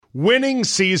Winning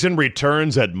season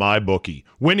returns at MyBookie.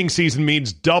 Winning season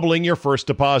means doubling your first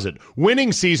deposit.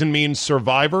 Winning season means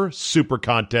Survivor, Super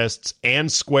Contests, and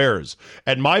Squares.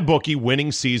 At MyBookie,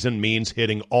 winning season means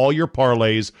hitting all your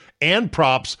parlays and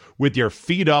props with your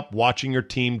feet up watching your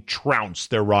team trounce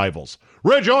their rivals.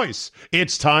 Rejoice!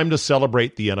 It's time to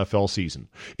celebrate the NFL season.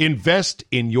 Invest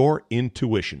in your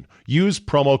intuition. Use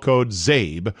promo code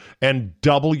ZABE and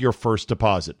double your first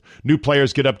deposit. New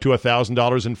players get up to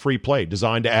 $1,000 in free play,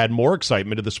 designed to add more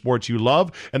excitement to the sports you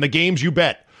love and the games you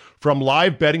bet. From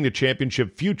live betting to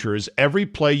championship futures, every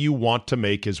play you want to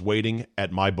make is waiting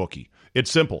at MyBookie.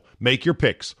 It's simple. Make your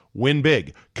picks. Win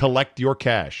big. Collect your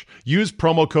cash. Use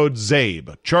promo code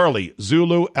ZABE, Charlie,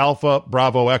 Zulu, Alpha,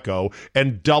 Bravo, Echo,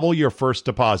 and double your first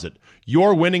deposit.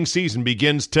 Your winning season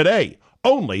begins today,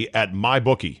 only at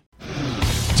MyBookie.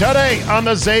 Today on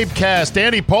the ZabeCast,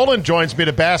 Andy Poland joins me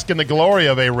to bask in the glory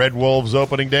of a Red Wolves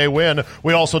opening day win.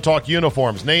 We also talk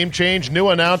uniforms, name change, new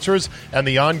announcers, and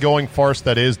the ongoing farce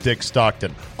that is Dick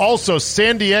Stockton. Also,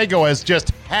 San Diego has just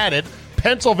had it.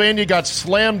 Pennsylvania got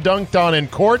slam dunked on in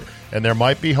court, and there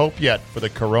might be hope yet for the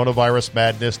coronavirus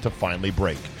madness to finally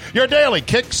break. Your daily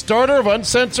Kickstarter of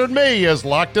Uncensored Me is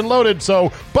locked and loaded,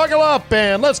 so buckle up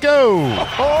and let's go! Here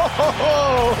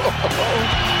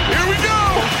we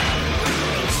go!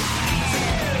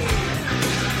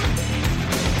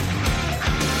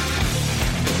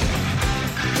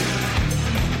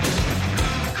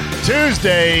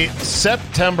 Tuesday,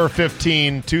 September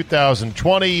 15,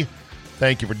 2020.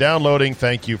 Thank you for downloading.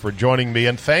 Thank you for joining me.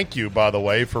 And thank you, by the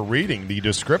way, for reading the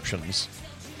descriptions,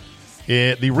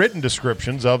 the written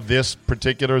descriptions of this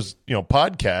particular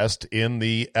podcast in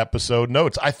the episode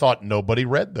notes. I thought nobody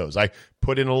read those. I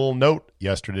put in a little note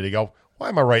yesterday to go, why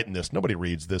am I writing this? Nobody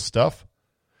reads this stuff.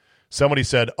 Somebody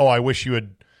said, I wish you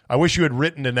had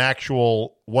written an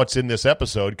actual what's in this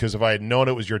episode, because if I had known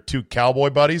it was your two cowboy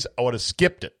buddies, I would have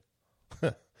skipped it.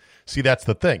 See, that's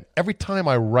the thing. Every time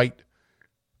I write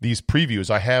these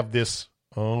previews, I have this,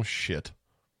 oh, shit.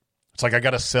 It's like I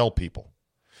got to sell people.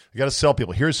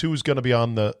 Here's who's going to be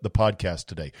on the podcast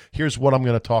today. Here's what I'm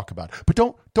going to talk about. But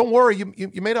don't worry.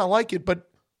 You may not like it, but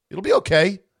it'll be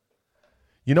okay.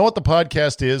 You know what the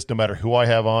podcast is, no matter who I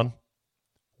have on?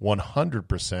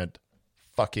 100%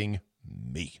 fucking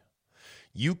me.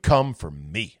 You come for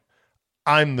me.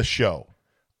 I'm the show.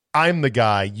 I'm the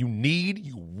guy you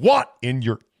want in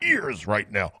your ears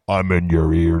right now. I'm in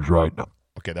your ears right now.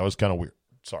 Okay, that was kind of weird.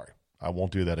 Sorry. I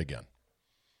won't do that again.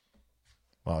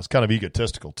 Well, it's kind of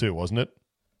egotistical too, wasn't it?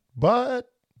 But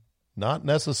not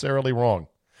necessarily wrong.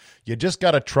 You just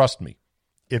got to trust me.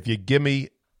 If you give me,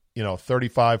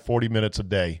 35, 40 minutes a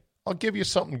day, I'll give you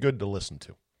something good to listen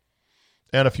to.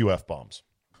 And a few F-bombs.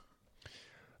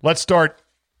 Let's start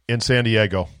in San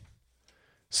Diego.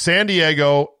 San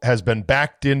Diego has been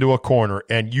backed into a corner,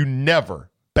 and you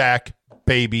never back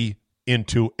baby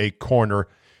into a corner.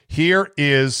 Here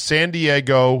is San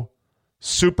Diego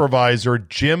Supervisor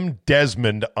Jim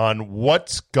Desmond on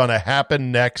what's going to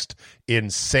happen next in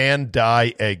San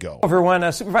Diego. Hello,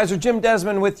 everyone. Supervisor Jim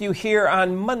Desmond with you here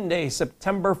on Monday,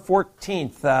 September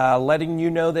 14th, letting you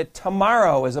know that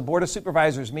tomorrow is a Board of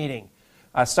Supervisors meeting.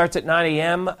 Starts at 9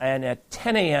 a.m. and at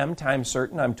 10 a.m., time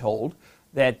certain, I'm told,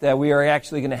 that we are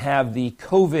actually going to have the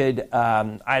COVID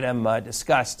item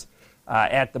discussed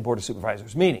at the Board of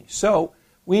Supervisors meeting. So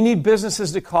we need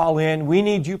businesses to call in. We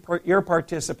need your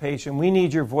participation. We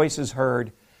need your voices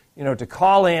heard, to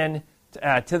call in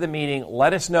to the meeting.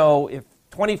 Let us know if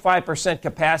 25%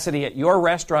 capacity at your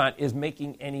restaurant is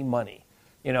making any money.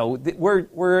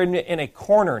 We're in a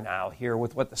corner now here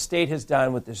with what the state has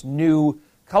done with this new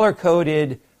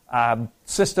color-coded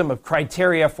system of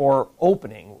criteria for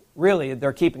opening. Really,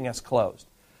 they're keeping us closed.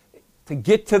 To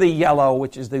get to the yellow,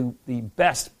 which is the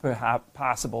best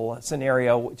possible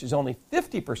scenario, which is only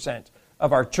 50%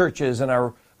 of our churches and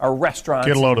our restaurants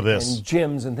get a load of this. And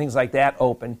gyms and things like that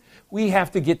open, we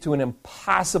have to get to an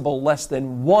impossible less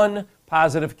than one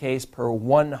positive case per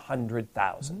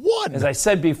 100,000. One! As I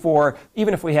said before,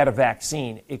 even if we had a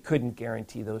vaccine, it couldn't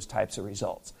guarantee those types of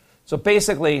results. So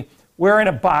basically, we're in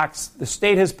a box. The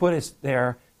state has put us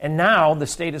there, and now the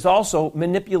state is also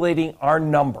manipulating our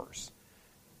numbers.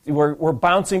 We're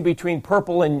bouncing between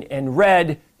purple and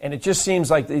red, and it just seems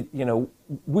like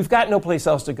we've got no place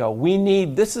else to go.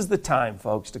 This is the time,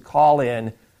 folks, to call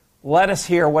in. Let us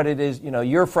hear what it is,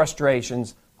 your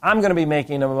frustrations. I'm going to be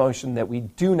making a motion that we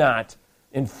do not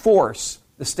enforce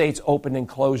the state's open and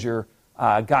closure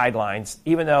guidelines,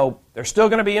 even though they're still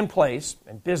going to be in place,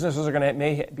 and businesses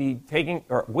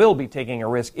are will be taking a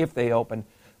risk if they open.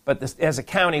 But as a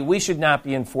county, we should not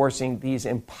be enforcing these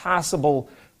impossible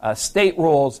state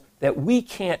rules that we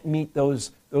can't meet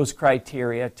those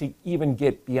criteria to even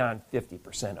get beyond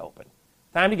 50% open.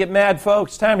 Time to get mad,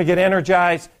 folks. Time to get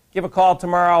energized. Give a call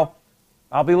tomorrow.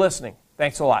 I'll be listening.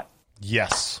 Thanks a lot.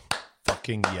 Yes.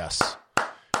 Fucking yes.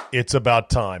 It's about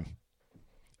time.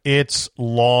 It's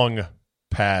long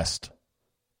past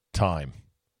time.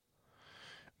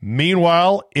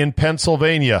 Meanwhile, in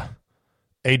Pennsylvania,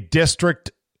 a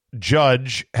district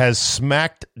judge has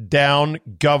smacked down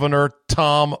Governor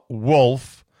Tom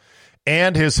Wolf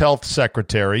and his health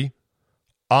secretary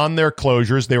on their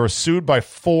closures. They were sued by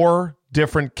 4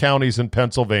 different counties in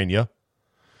Pennsylvania.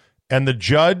 And the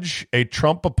judge, a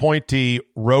Trump appointee,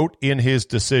 wrote in his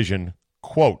decision,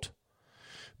 quote,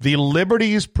 "The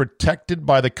liberties protected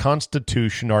by the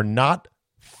Constitution are not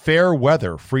fair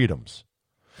weather freedoms,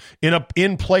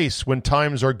 in place when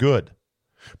times are good,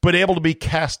 but able to be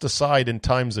cast aside in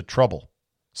times of trouble,"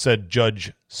 said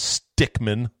Judge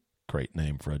Stickman. Great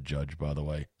name for a judge, by the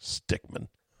way, Stickman.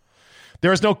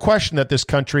 "There is no question that this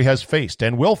country has faced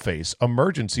and will face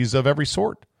emergencies of every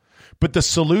sort. But the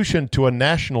solution to a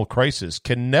national crisis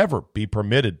can never be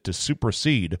permitted to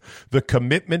supersede the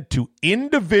commitment to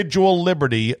individual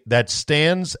liberty that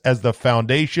stands as the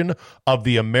foundation of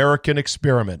the American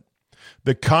experiment.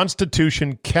 The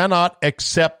Constitution cannot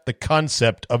accept the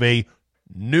concept of a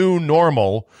new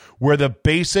normal where the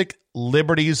basic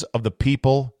liberties of the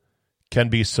people can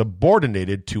be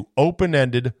subordinated to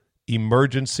open-ended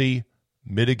emergency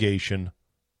mitigation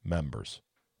members.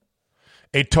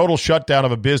 A total shutdown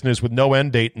of a business with no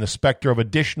end date and the specter of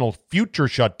additional future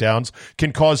shutdowns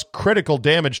can cause critical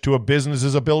damage to a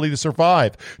business's ability to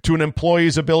survive, to an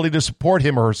employee's ability to support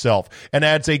him or herself, and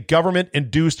adds a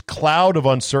government-induced cloud of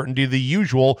uncertainty to the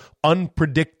usual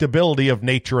unpredictability of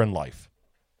nature and life."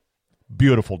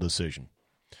 Beautiful decision.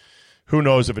 Who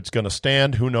knows if it's going to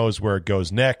stand? Who knows where it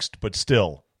goes next? But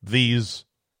still, these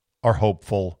are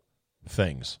hopeful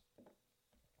things.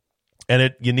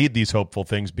 And you need these hopeful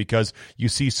things because you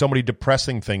see so many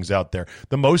depressing things out there.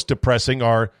 The most depressing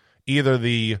are either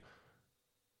the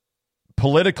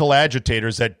political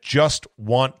agitators that just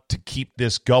want to keep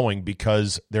this going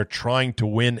because they're trying to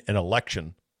win an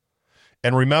election.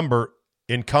 And remember,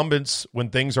 incumbents, when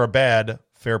things are bad,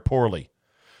 fare poorly.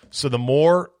 So the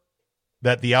more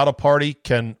that the out of party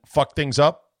can fuck things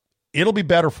up, it'll be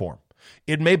better for them.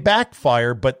 It may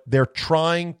backfire, but they're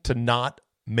trying to not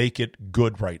make it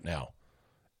good right now.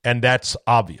 And that's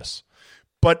obvious.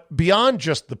 But beyond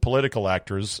just the political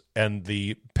actors and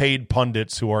the paid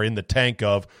pundits who are in the tank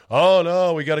of, oh,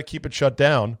 no, we got to keep it shut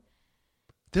down,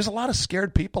 there's a lot of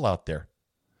scared people out there.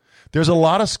 There's a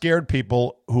lot of scared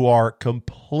people who are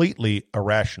completely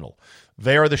irrational.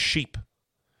 They are the sheep.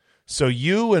 So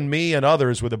you and me and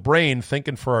others with a brain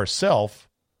thinking for ourselves,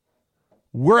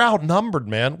 we're outnumbered,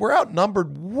 man. We're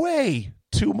outnumbered way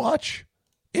too much.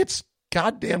 It's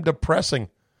goddamn depressing.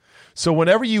 So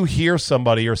whenever you hear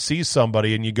somebody or see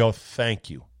somebody and you go, thank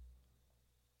you,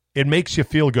 it makes you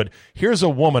feel good. Here's a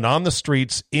woman on the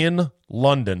streets in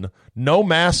London, no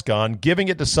mask on, giving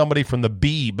it to somebody from the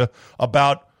Beeb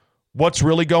about what's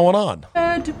really going on.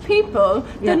 To people,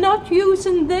 they're not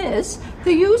using this.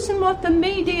 They're using what the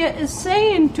media is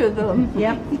saying to them.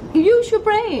 Use your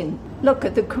brain. Look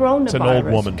at the coronavirus. It's an old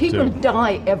woman, people too.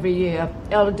 Die every year,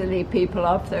 elderly people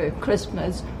after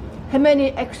Christmas. How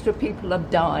many extra people have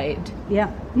died?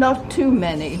 Not too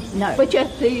many. No. But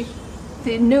yet the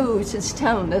news is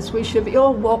telling us we should be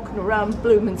all walking around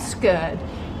blooming scared.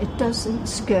 It doesn't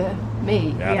scare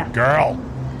me. Girl.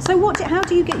 So how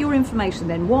do you get your information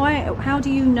then? How do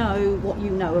you know what you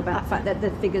know about the fact that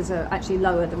the figures are actually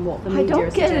lower than what the media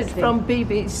is suggesting? I don't get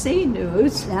it from BBC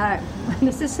News. No.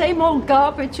 It's the same old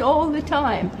garbage all the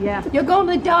time. Yeah. You're going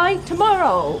to die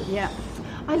tomorrow. Yeah.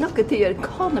 I look at the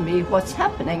economy, what's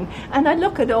happening, and I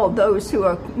look at all those who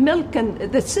are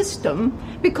milking the system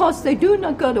because they do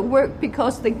not go to work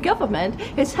because the government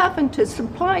is having to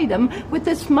supply them with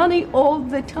this money all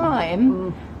the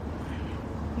time.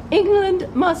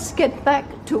 England must get back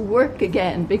to work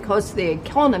again because the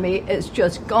economy has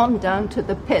just gone down to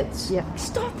the pits.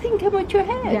 Start thinking with your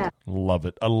head. Love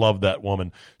it. I love that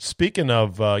woman. Speaking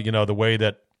of, the way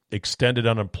that extended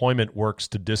unemployment works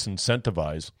to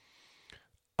disincentivize,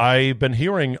 I've been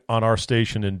hearing on our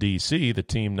station in D.C., the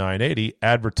Team 980,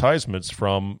 advertisements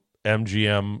from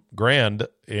MGM Grand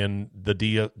in the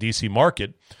D.C.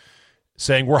 market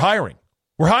saying, we're hiring.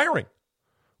 We're hiring.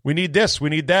 We need this.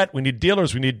 We need that. We need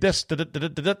dealers. We need this.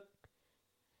 And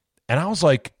I was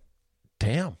like,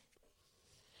 damn.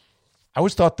 I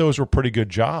always thought those were pretty good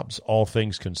jobs, all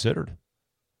things considered.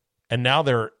 And now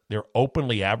they're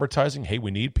openly advertising, hey, we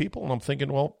need people. And I'm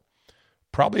thinking, well,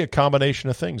 probably a combination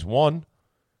of things. One,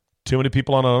 Too many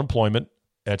people on unemployment.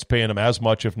 That's paying them as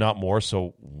much, if not more,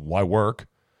 so why work?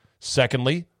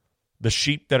 Secondly, the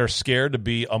sheep that are scared to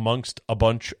be amongst a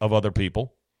bunch of other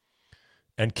people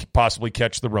and possibly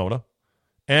catch the Rona.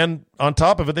 And on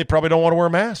top of it, they probably don't want to wear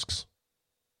masks.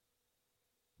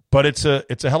 But it's a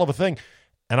hell of a thing.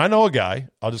 And I know a guy,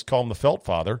 I'll just call him the Felt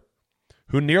Father,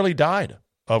 who nearly died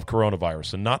of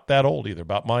coronavirus, and not that old either,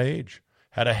 about my age.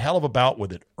 Had a hell of a bout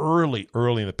with it early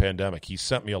in the pandemic. He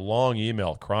sent me a long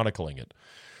email chronicling it.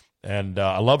 And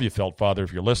I love you, Felt Father,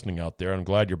 if you're listening out there. I'm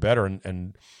glad you're better.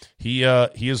 And he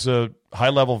is a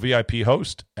high-level VIP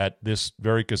host at this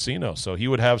very casino, so he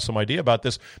would have some idea about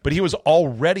this. But he was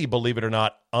already, believe it or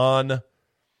not, on,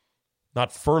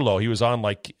 not furlough, he was on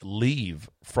like leave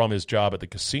from his job at the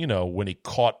casino when he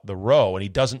caught the row, and he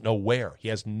doesn't know where. He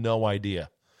has no idea.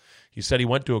 He said he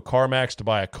went to a CarMax to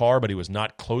buy a car, but he was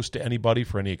not close to anybody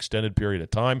for any extended period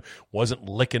of time, wasn't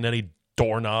licking any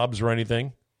doorknobs or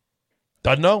anything.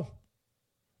 Doesn't know.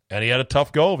 And he had a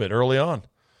tough go of it early on.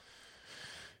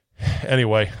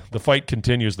 Anyway, the fight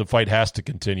continues. The fight has to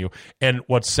continue. And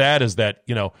what's sad is that,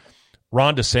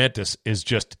 Ron DeSantis is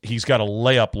he's got a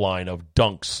layup line of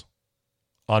dunks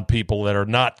on people that are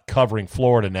not covering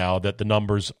Florida now, that the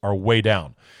numbers are way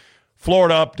down.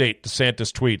 Florida update,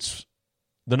 DeSantis tweets,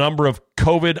 the number of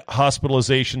COVID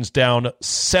hospitalizations down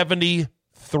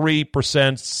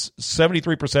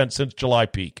 73% since July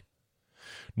peak.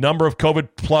 Number of COVID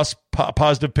plus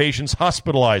positive patients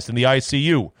hospitalized in the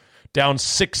ICU, down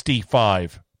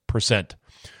 65%.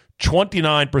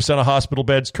 29% of hospital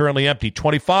beds currently empty.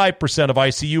 25% of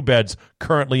ICU beds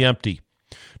currently empty.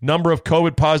 Number of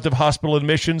COVID positive hospital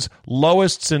admissions,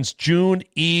 lowest since June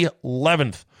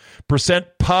 11th. Percent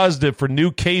positive for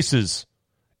new cases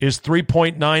is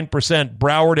 3.9%.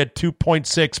 Broward at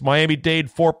 2.6%. Miami-Dade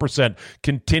 4%.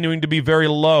 Continuing to be very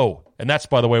low. And that's,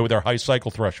 by the way, with their high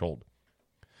cycle threshold.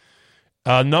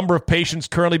 Number of patients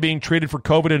currently being treated for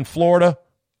COVID in Florida,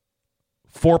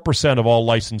 4% of all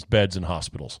licensed beds in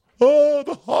hospitals. Oh,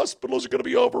 the hospitals are going to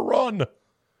be overrun.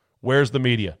 Where's the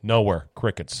media? Nowhere.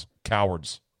 Crickets.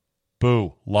 Cowards.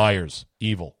 Boo. Liars.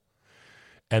 Evil.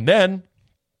 And then,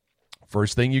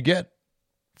 first thing you get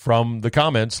from the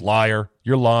comments, liar,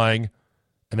 you're lying.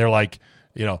 And they're like,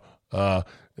 you're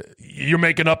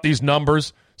making up these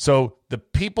numbers. So the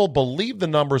people believe the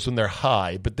numbers when they're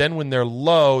high, but then when they're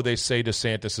low, they say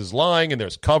DeSantis is lying, and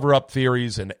there's cover-up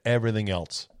theories and everything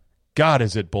else. God,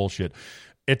 is it bullshit.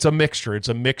 It's a mixture. It's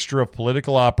a mixture of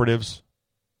political operatives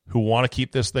who want to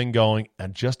keep this thing going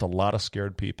and just a lot of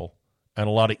scared people and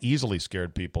a lot of easily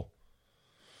scared people.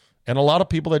 And a lot of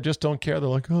people that just don't care. They're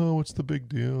like, oh, what's the big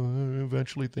deal?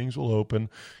 Eventually things will open.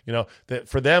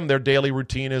 For them, their daily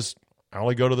routine is, I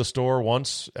only go to the store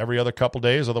once every other couple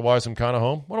days. Otherwise, I'm kind of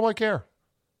home. What do I care?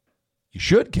 You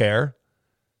should care,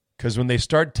 because when they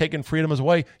start taking freedoms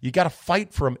away, you got to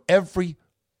fight for them every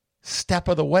step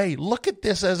of the way. Look at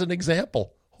this as an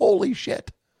example. Holy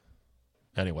shit.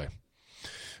 Anyway.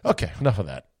 Okay, enough of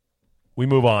that. We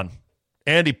move on.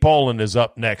 Andy Poland is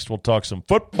up next. We'll talk some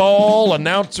football,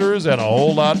 announcers, and a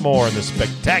whole lot more in the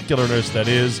spectacularness that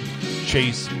is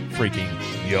Chase freaking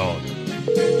Young.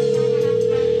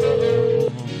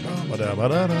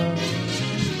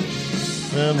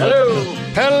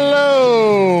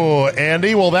 Hello,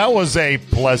 Andy. Well, that was a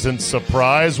pleasant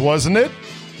surprise, wasn't it?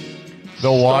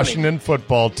 The Washington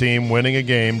football team winning a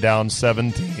game down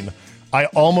 17. I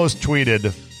almost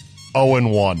tweeted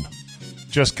 0-1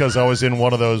 just because I was in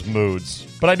one of those moods,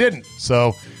 but I didn't.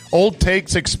 So, old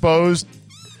takes exposed.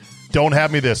 Don't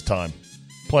have me this time.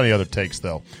 Plenty other takes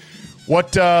though.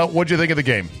 What'd you think of the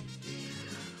game?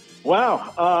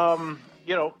 Wow.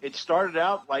 It started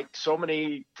out like so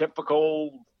many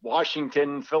typical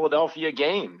Washington, Philadelphia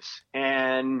games.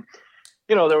 And,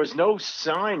 there was no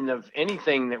sign of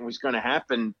anything that was going to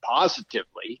happen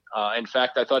positively. In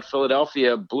fact, I thought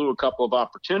Philadelphia blew a couple of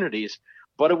opportunities.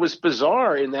 But it was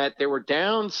bizarre in that they were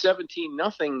down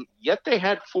 17-0, yet they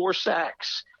had 4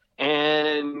 sacks.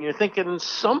 And you're thinking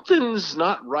something's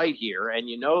not right here. And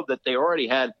you know that they already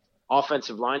had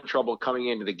offensive line trouble coming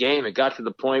into the game. It got to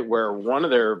the point where one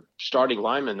of their starting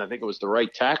linemen, I think it was the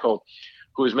right tackle,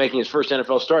 who was making his first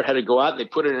NFL start, had to go out and they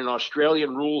put in an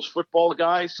Australian rules football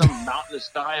guy, some mountainous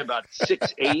guy about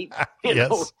 6'8",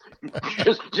 yes.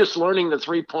 just learning the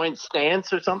 3-point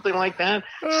stance or something like that.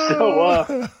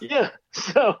 So,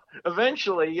 So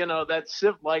eventually, that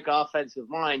Civ-like offensive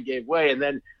line gave way, and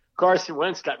then Carson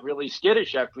Wentz got really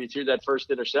skittish after he threw that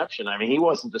first interception. I mean, he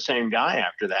wasn't the same guy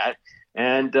after that.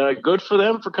 And good for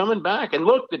them for coming back. And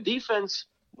look, the defense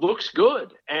looks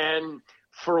good. And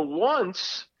for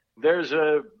once, there's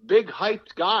a big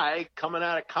hyped guy coming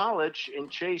out of college in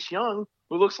Chase Young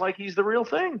who looks like he's the real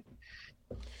thing.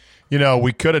 You know,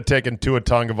 we could have taken Tua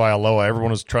Tagovailoa.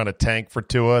 Everyone was trying to tank for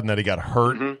Tua, and then he got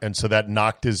hurt, and so that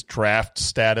knocked his draft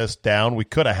status down. We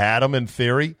could have had him in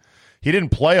theory. He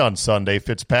didn't play on Sunday.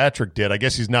 Fitzpatrick did. I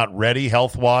guess he's not ready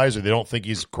health-wise, or they don't think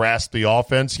he's grasped the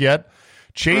offense yet.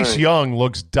 Chase Young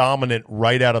looks dominant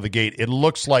right out of the gate. It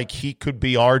looks like he could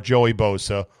be our Joey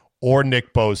Bosa or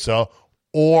Nick Bosa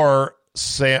or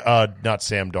not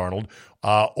Sam Darnold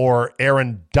or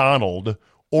Aaron Donald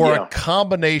or a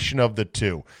combination of the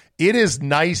two. It is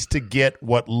nice to get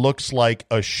what looks like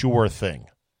a sure thing.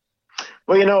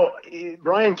 Well, you know,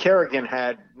 Ryan Kerrigan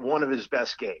had one of his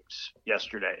best games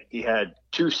yesterday. He had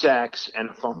 2 sacks and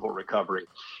a fumble recovery.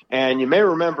 And you may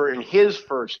remember in his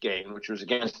first game, which was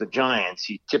against the Giants,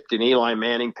 he tipped an Eli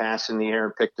Manning pass in the air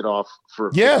and picked it off for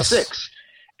a 6.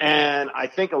 And I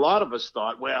think a lot of us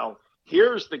thought, well,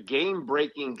 here's the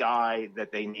game-breaking guy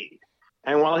that they need.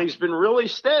 And while he's been really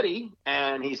steady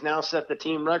and he's now set the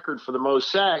team record for the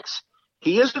most sacks,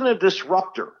 he isn't a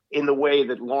disruptor in the way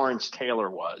that Lawrence Taylor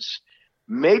was.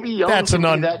 Maybe Young that's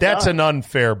an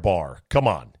unfair bar. Come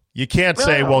on. You can't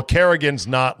say, well, Kerrigan's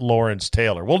not Lawrence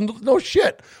Taylor. Well, no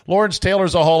shit. Lawrence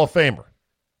Taylor's a Hall of Famer.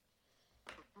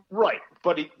 Right.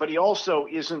 But he also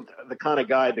isn't the kind of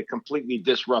guy that completely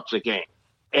disrupts a game.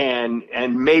 And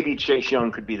maybe Chase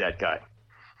Young could be that guy.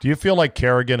 Do you feel like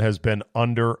Kerrigan has been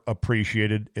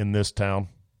underappreciated in this town?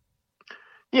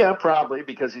 Yeah, probably,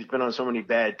 because he's been on so many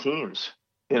bad teams,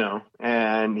 you know,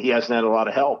 and he hasn't had a lot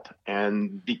of help.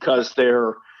 And because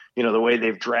they're, you know, the way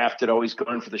they've drafted, always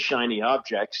going for the shiny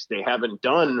objects, they haven't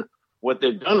done what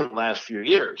they've done in the last few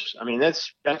years. I mean,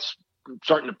 that's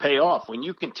starting to pay off. When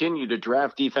you continue to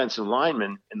draft defensive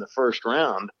linemen in the first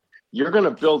round, you're going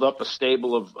to build up a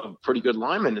stable of pretty good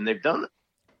linemen, and they've done it.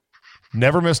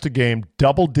 Never missed a game,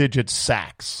 double-digit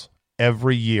sacks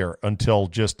every year until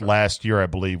just last year, I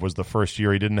believe, was the first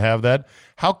year he didn't have that.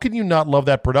 How can you not love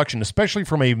that production, especially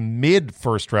from a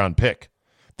mid-first-round pick?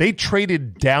 They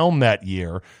traded down that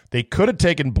year. They could have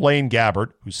taken Blaine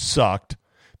Gabbert, who sucked.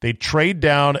 They trade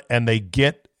down, and they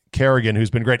get Kerrigan, who's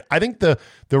been great. I think the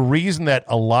reason that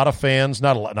a lot of fans,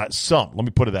 not some, let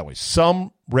me put it that way,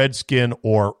 some Redskin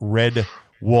or Red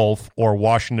Wolf or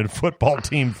Washington football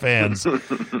team fans,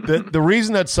 the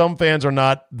reason that some fans are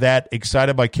not that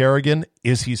excited by Kerrigan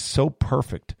is he's so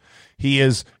perfect. He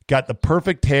has got the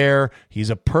perfect hair. He's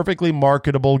a perfectly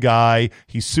marketable guy.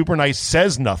 He's super nice,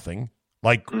 says nothing.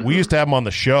 Like, we used to have him on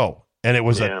the show, and it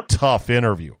was a tough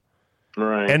interview.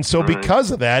 Right. And so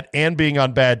because of that and being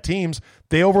on bad teams,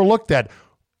 they overlooked that.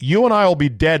 You and I will be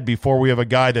dead before we have a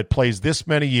guy that plays this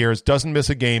many years, doesn't miss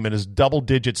a game, and is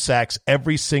double-digit sacks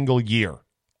every single year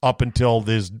up until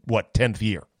this, 10th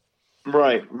year.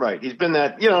 Right. He's been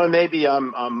that, you know, and maybe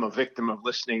I'm a victim of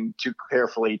listening too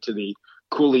carefully to the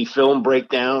Cooley film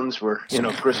breakdowns where, you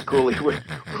know, Chris Cooley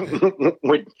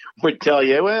would tell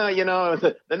you, well, you know,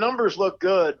 the numbers look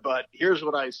good, but here's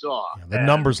what I saw. The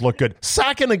numbers look good.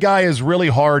 Sacking a guy is really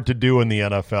hard to do in the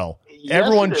NFL. Yes,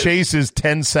 everyone chases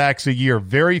 10 sacks a year.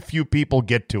 Very few people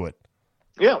get to it.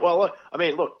 Yeah, well, I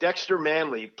mean, look, Dexter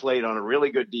Manley played on a really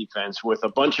good defense with a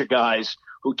bunch of guys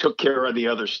who took care of the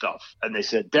other stuff. And they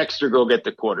said, Dexter, go get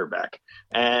the quarterback.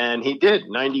 And he did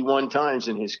 91 times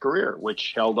in his career,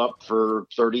 which held up for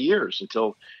 30 years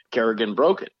until Kerrigan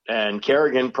broke it. And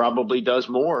Kerrigan probably does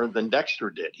more than Dexter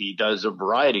did. He does a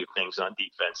variety of things on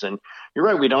defense. And you're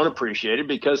right, we don't appreciate it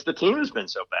because the team has been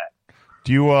so bad.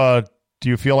 Do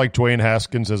you feel like Dwayne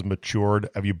Haskins has matured?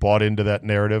 Have you bought into that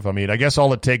narrative? I mean, I guess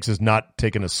all it takes is not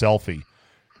taking a selfie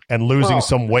and losing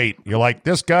some weight. You're like,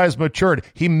 this guy's matured.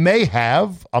 He may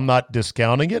have. I'm not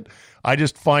discounting it. I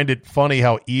just find it funny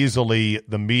how easily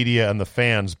the media and the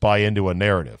fans buy into a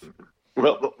narrative.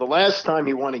 Well, the last time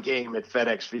he won a game at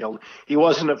FedEx Field, he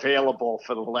wasn't available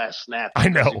for the last snap. I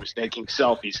know. He was taking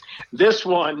selfies. This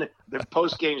one, the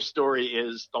post-game story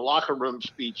is the locker room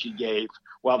speech he gave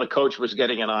while the coach was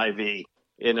getting an IV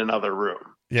in another room.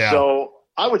 Yeah. So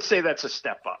I would say that's a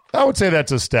step up. I would say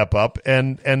that's a step up.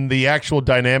 And the actual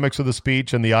dynamics of the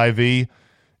speech and the IV,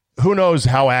 who knows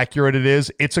how accurate it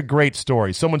is? It's a great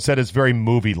story. Someone said it's very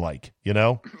movie-like, you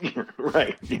know?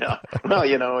 Right, yeah. Well,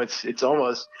 you know, it's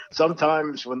almost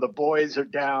sometimes when the boys are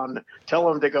down, tell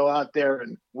them to go out there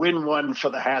and win one for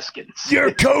the Haskins.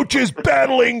 Your coach is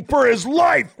battling for his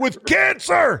life with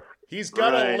cancer. He's got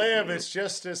to live. It's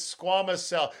just his squamous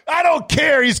cell. I don't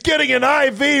care. He's getting an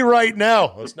IV right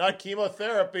now. Well, it's not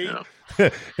chemotherapy.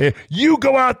 No. You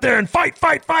go out there and fight.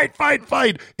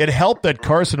 It helped that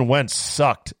Carson Wentz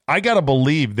sucked. I got to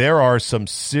believe there are some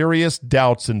serious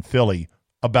doubts in Philly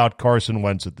about Carson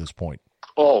Wentz at this point.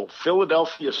 Oh,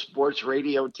 Philadelphia sports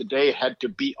radio today had to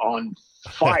be on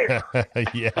fire.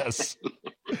 Yes.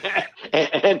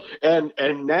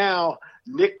 and now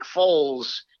Nick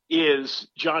Foles is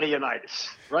Johnny Unitas,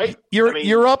 right?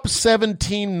 You're up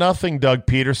 17-0, Doug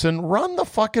Peterson. Run the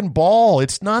fucking ball.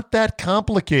 It's not that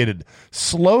complicated.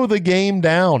 Slow the game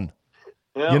down.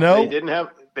 You know, they didn't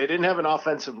have an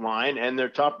offensive line, and their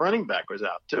top running back was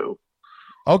out too.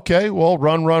 Okay, well,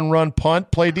 run,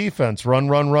 punt, play defense.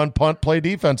 Run, punt, play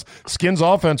defense. Skins'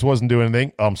 offense wasn't doing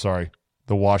anything. Oh, I'm sorry,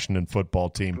 the Washington football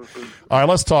team. All right,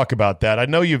 let's talk about that. I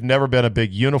know you've never been a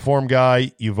big uniform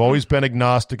guy. You've always been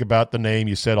agnostic about the name.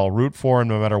 You said, I'll root for him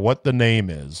no matter what the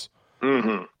name is.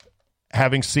 Mm-hmm.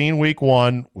 Having seen week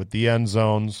one with the end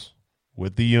zones,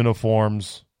 with the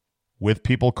uniforms, with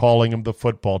people calling him the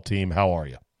football team, how are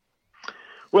you?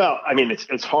 Well, I mean,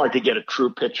 it's hard to get a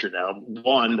true picture now.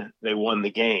 One, they won the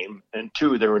game, and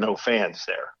two, there were no fans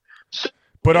there. So,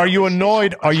 but are you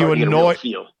annoyed? Are you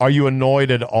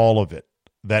annoyed at all of it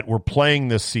that we're playing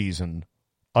this season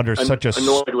under such a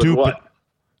stupid?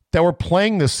 That we're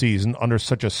playing this season under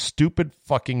such a stupid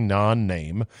fucking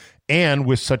non-name and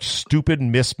with such stupid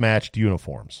mismatched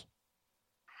uniforms.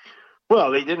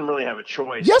 Well, they didn't really have a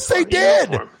choice. Yes, they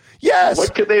did. Uniform. Yes.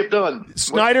 What could they have done?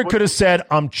 Snyder could have said,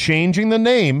 I'm changing the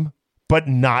name, but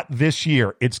not this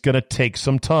year. It's going to take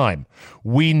some time.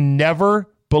 We never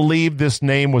believed this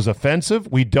name was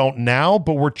offensive. We don't now,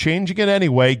 but we're changing it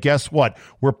anyway. Guess what?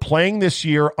 We're playing this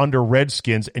year under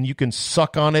Redskins, and you can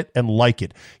suck on it and like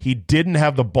it. He didn't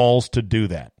have the balls to do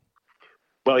that.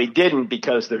 Well, he didn't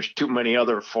because there's too many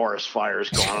other forest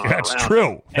fires going on. That's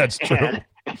true. That's true.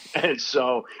 And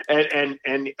so, and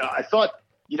I thought,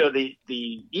 you know,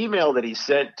 the email that he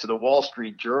sent to the Wall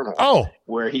Street Journal,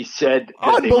 where he said,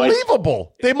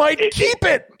 unbelievable, they might keep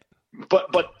it.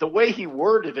 But the way he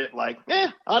worded it, like,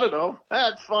 I don't know,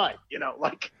 that's fine, you know,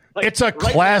 like it's a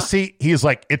classy. He's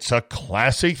like, it's a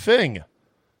classy thing.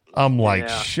 I'm like,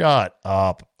 shut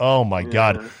up. Oh my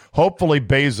God. Hopefully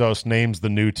Bezos names the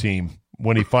new team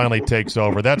when he finally takes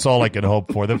over. That's all I can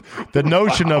hope for. The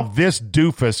notion of this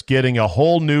doofus getting a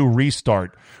whole new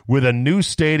restart with a new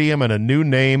stadium and a new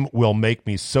name will make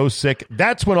me so sick.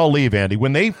 That's when I'll leave, Andy.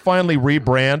 When they finally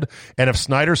rebrand, and if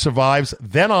Snyder survives,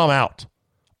 then I'm out.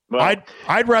 Well,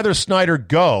 I'd rather Snyder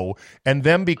go and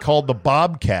them be called the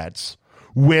Bobcats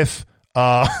with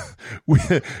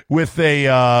with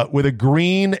a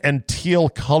green and teal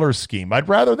color scheme. I'd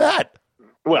rather that.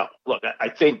 Well, look, I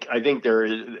think there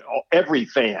is every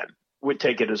fan would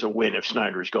take it as a win if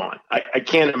Snyder's gone. I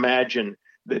can't imagine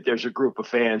that there's a group of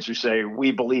fans who say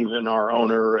we believe in our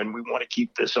owner and we want to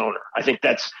keep this owner. I think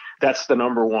that's the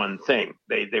number one thing.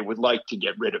 They would like to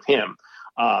get rid of him,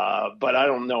 but I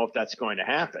don't know if that's going to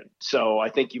happen. So I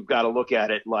think you've got to look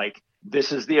at it like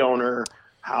this is the owner.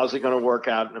 How's it going to work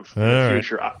out in the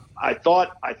future? Right. I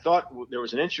thought there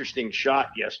was an interesting shot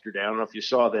yesterday. I don't know if you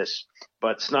saw this,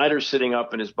 but Snyder's sitting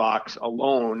up in his box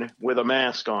alone with a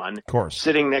mask on, of course,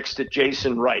 sitting next to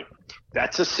Jason Wright.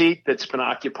 That's a seat that's been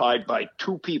occupied by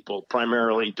two people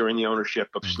primarily during the ownership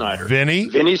of Snyder. Vinny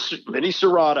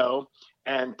Serrato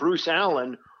and Bruce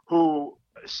Allen, who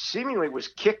seemingly was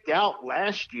kicked out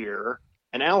last year.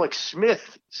 And Alex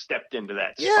Smith stepped into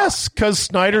that spot. Yes, because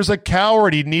Snyder's a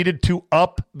coward. He needed to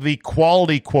up the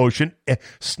quality quotient.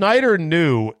 Snyder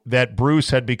knew that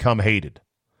Bruce had become hated.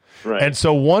 Right. And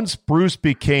so once Bruce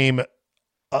became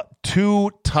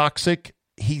too toxic,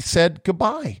 he said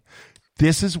goodbye.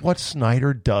 This is what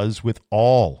Snyder does with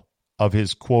all of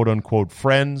his quote-unquote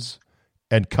friends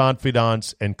and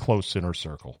confidants and close inner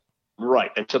circle.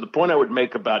 Right. And so the point I would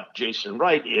make about Jason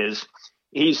Wright is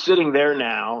he's sitting there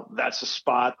now. That's a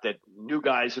spot that new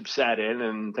guys have sat in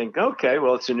and think, okay,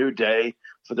 well, it's a new day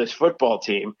for this football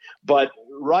team. But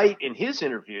Wright, in his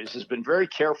interviews, has been very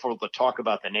careful to talk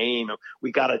about the name.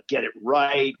 We got to get it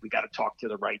right. We got to talk to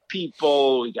the right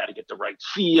people. We got to get the right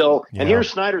feel. Yeah. And here's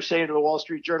Snyder saying to the Wall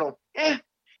Street Journal,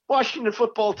 Washington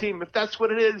football team, if that's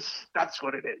what it is, that's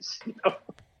what it is. You know?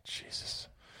 Jesus.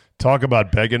 Talk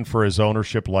about begging for his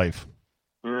ownership life.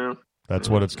 Yeah. That's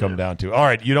what it's come down to. All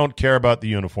right, you don't care about the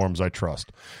uniforms, I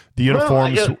trust. The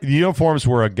uniforms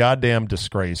were a goddamn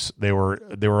disgrace. They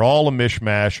were all a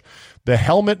mishmash. The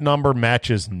helmet number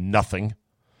matches nothing.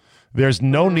 There's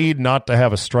no need not to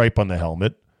have a stripe on the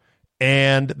helmet.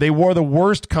 And they wore the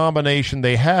worst combination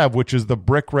they have, which is the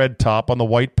brick red top on the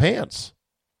white pants.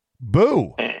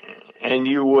 Boo. And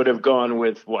you would have gone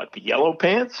with what, the yellow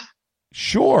pants?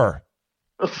 Sure.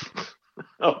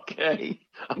 Okay.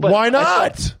 But why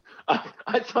not?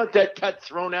 I thought that got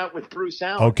thrown out with Bruce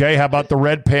Allen. Okay, how about the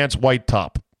red pants, white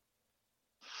top?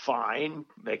 fine.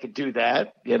 They could do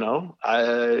that, or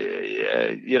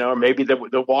maybe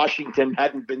the Washington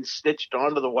hadn't been stitched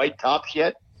onto the white tops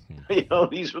yet.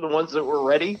 These were the ones that were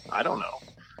ready. I don't know.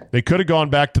 They could have gone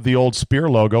back to the old spear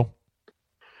logo.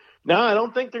 No, I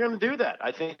don't think they're going to do that.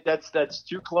 I think that's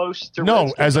too close to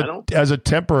no Redskins. as a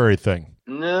temporary thing.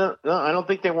 No, I don't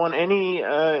think they want any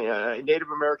Native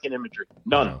American imagery.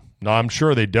 None. No, I'm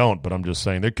sure they don't, but I'm just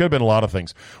saying there could have been a lot of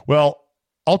things. Well,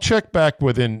 I'll check back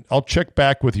with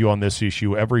you on this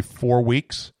issue every 4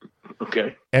 weeks.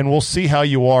 Okay. And we'll see how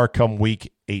you are come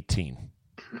week 18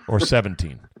 or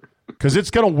 17. Because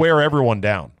it's going to wear everyone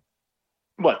down.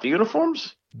 What, the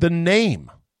uniforms? The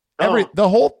name. The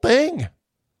whole thing.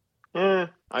 Yeah,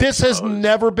 this has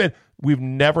never been. We've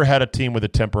never had a team with a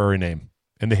temporary name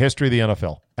in the history of the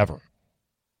NFL, ever.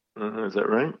 Is that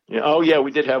right? Yeah. Oh, yeah,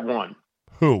 we did have one.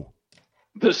 Who?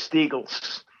 The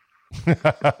Steagles.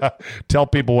 Tell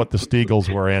people what the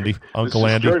Steagles were, Andy. Uncle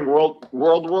Andy. During World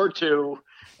War II,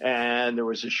 and there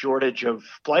was a shortage of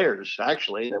players,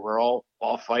 actually. They were all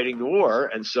fighting the war,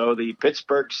 and so the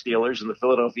Pittsburgh Steelers and the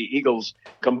Philadelphia Eagles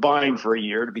combined for a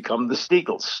year to become the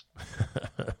Steagles.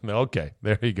 Okay,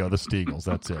 there you go, the Steagles.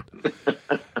 That's it.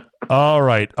 All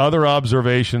right, other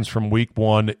observations from week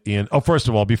one first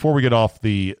of all, before we get off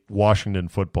the Washington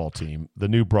football team, the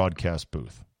new broadcast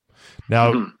booth.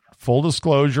 Now, full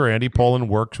disclosure, Andy Pollin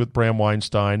works with Bram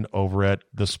Weinstein over at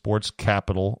the Sports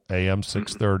Capital, AM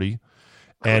 630.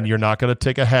 And you're not going to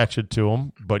take a hatchet to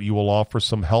him, but you will offer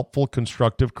some helpful,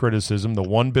 constructive criticism. The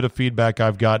one bit of feedback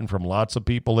I've gotten from lots of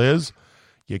people is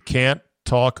you can't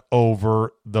talk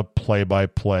over the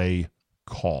play-by-play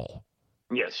call.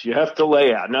 Yes, you have to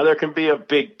lay out. Now, there can be a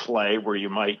big play where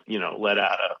you might, let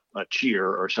out a cheer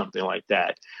or something like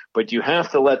that. But you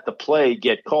have to let the play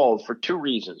get called for two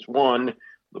reasons. One,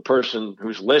 the person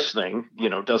who's listening,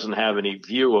 doesn't have any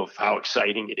view of how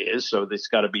exciting it is. So it's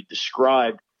got to be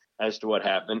described as to what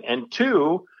happened. And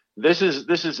two, this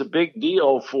is a big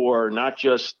deal for not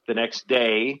just the next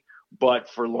day, but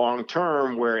for long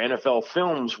term, where NFL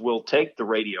Films will take the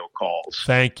radio calls.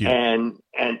 Thank you. And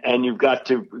you've got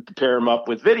to pair them up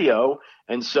with video.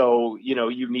 And so,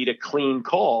 you need a clean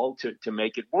call to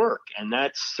make it work. And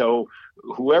that's so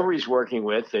whoever he's working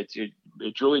with, it's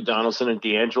Julie Donaldson and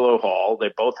D'Angelo Hall,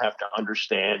 they both have to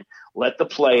understand, let the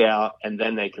play out, and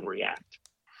then they can react.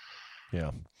 Yeah.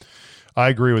 I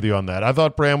agree with you on that. I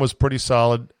thought Bram was pretty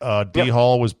solid. D.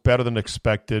 Hall was better than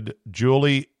expected.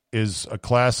 Julie is a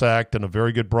class act and a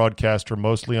very good broadcaster,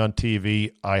 mostly on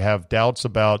TV. I have doubts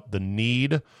about the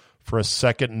need for a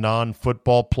second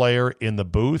non-football player in the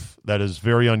booth. That is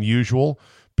very unusual,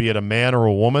 be it a man or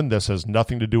a woman. This has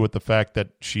nothing to do with the fact that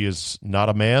she is not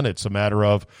a man. It's a matter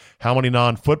of how many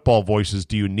non-football voices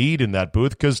do you need in that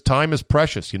booth, because time is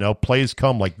precious. Plays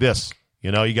come like this.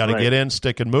 You got to get in,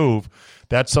 stick, and move.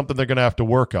 That's something they're going to have to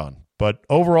work on. But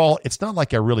overall, it's not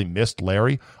like I really missed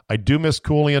Larry. I do miss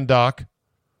Cooley and Doc,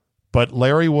 but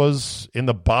Larry was in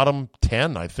the bottom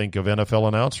 10, I think, of NFL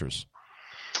announcers.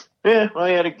 Yeah, well,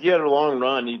 he had a long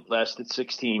run. He lasted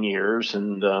 16 years,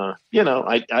 and I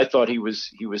thought he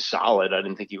was solid. I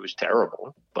didn't think he was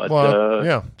terrible, but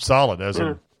solid as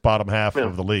a bottom half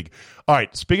of the league. All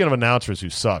right, speaking of announcers who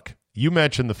suck, you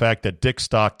mentioned the fact that Dick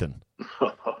Stockton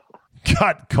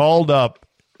got called up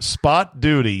spot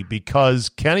duty because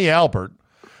Kenny Albert,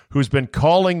 who's been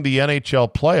calling the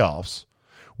NHL playoffs,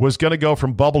 was going to go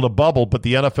from bubble to bubble, but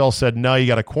the NFL said, no, you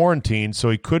got to quarantine, so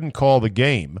he couldn't call the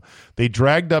game. They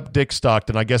dragged up Dick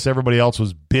Stockton. I guess everybody else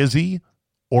was busy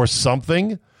or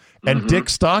something. And Dick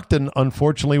Stockton,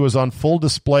 unfortunately, was on full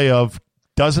display of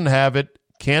doesn't have it,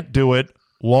 can't do it,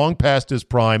 long past his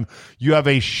prime. You have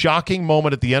a shocking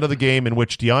moment at the end of the game in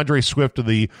which DeAndre Swift of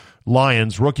the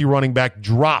Lions, rookie running back,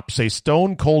 drops a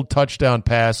stone-cold touchdown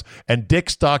pass, and Dick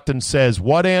Stockton says,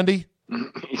 what, Andy?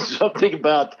 Something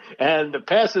about, and the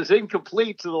pass is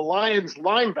incomplete to the Lions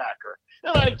linebacker.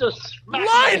 And I just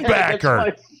smacked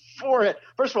my forehead.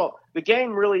 First of all, the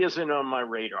game really isn't on my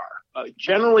radar.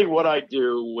 Generally, what I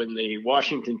do when the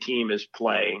Washington team is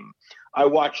playing, I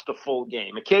watch the full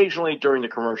game. Occasionally, during the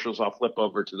commercials, I'll flip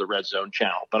over to the Red Zone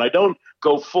channel. But I don't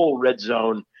go full Red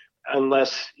Zone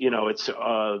unless, it's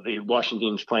the Washington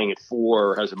team's playing at 4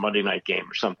 or has a Monday night game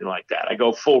or something like that. I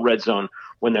go full Red Zone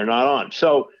when they're not on.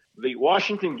 So the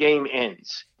Washington game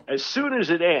ends. As soon as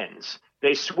it ends,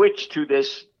 they switch to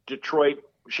this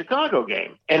Detroit-Chicago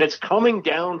game. And it's coming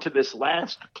down to this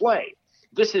last play.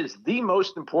 This is the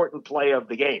most important play of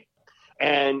the game.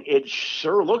 And it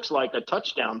sure looks like a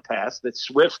touchdown pass that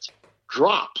Swift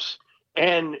drops.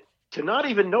 And to not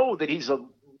even know that he's a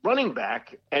running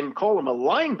back and call him a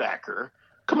linebacker,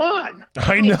 come on.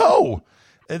 I know.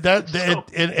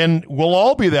 And we'll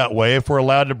all be that way if we're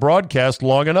allowed to broadcast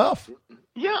long enough.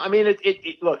 Yeah, I mean,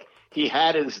 look, he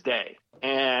had his day,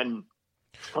 and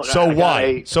so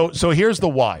why? So here's the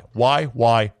why. Why?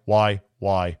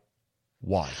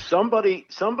 Somebody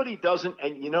doesn't,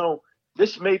 and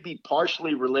this may be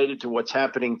partially related to what's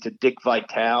happening to Dick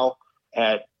Vitale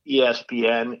at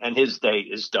ESPN, and his day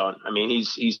is done. I mean,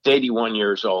 he's 81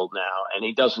 years old now, and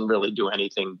he doesn't really do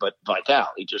anything but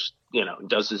Vitale. He just,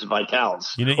 does his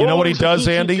Vitales. You know what he does,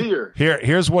 Andy?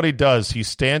 Here's what he does. He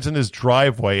stands in his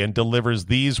driveway and delivers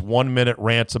these 1-minute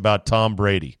rants about Tom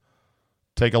Brady.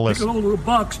 Take a listen. Taking over the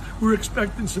Bucs, we're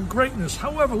expecting some greatness.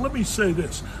 However, let me say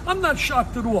this. I'm not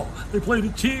shocked at all. They played a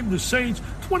team, the Saints,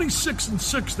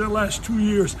 26-6 their last 2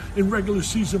 years in regular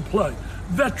season play.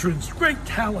 Veterans, great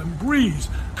talent, Breeze,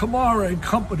 Kamara and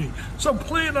company. So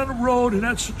playing on the road in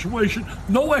that situation,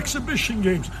 no exhibition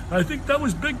games. I think that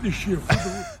was big this year.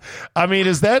 I mean,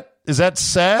 is that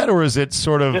sad, or is it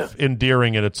sort of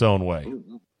endearing in its own way?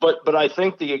 But I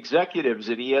think the executives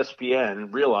at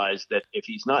ESPN realize that if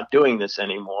he's not doing this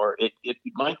anymore, it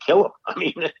might kill him. I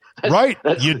mean, right.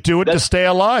 You do it to stay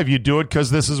alive. You do it because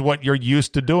this is what you're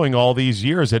used to doing all these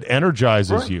years. It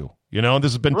energizes you. And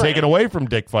this has been taken away from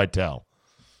Dick Vitale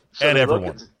and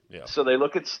everyone. So they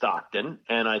look at Stockton,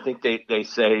 and I think they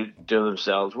say to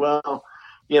themselves, well,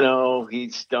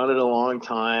 he's done it a long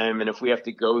time, and if we have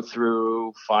to go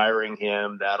through firing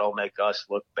him, that'll make us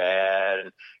look bad,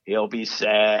 and he'll be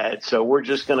sad. So we're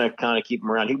just going to kind of keep him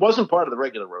around. He wasn't part of the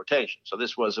regular rotation, so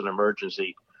this was an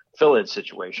emergency fill-in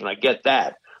situation. I get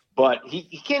that, but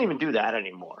he can't even do that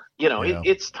anymore.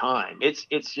 It's time.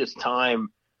 It's just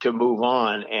time to move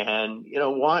on, and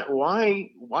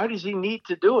why does he need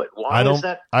to do it?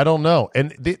 I don't know.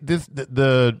 And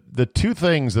the two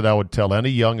things that I would tell any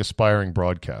young aspiring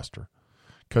broadcaster,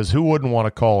 because who wouldn't want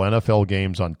to call NFL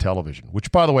games on television?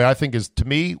 Which, by the way, I think is, to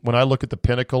me, when I look at the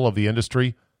pinnacle of the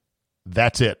industry,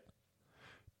 that's it.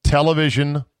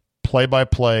 Television,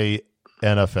 play-by-play,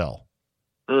 NFL.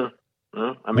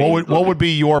 What would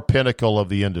be your pinnacle of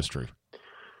the industry?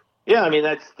 Yeah, I mean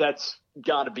that's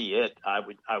got to be it. I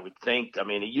would think. I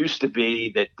mean, it used to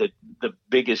be that the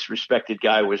biggest respected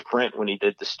guy was Brent when he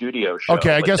did the studio show.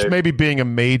 Okay, I guess maybe being a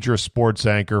major sports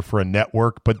anchor for a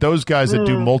network, but those guys that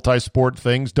do multi-sport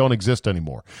things don't exist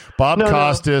anymore. Bob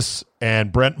Costas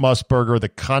and Brent Musburger, the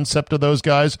concept of those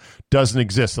guys doesn't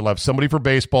exist. They'll have somebody for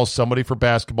baseball, somebody for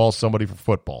basketball, somebody for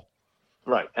football.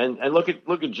 Right, and look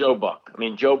at Joe Buck. I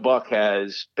mean, Joe Buck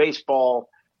has baseball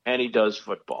and he does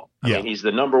football. I mean, he's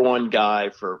the number one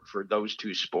guy for those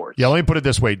two sports. Yeah, let me put it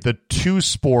this way. The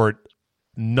two-sport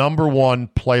number one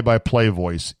play-by-play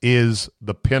voice is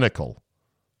the pinnacle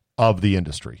of the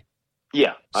industry.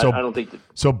 Yeah, so, I don't think that.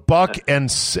 So Buck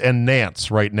and Nance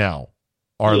right now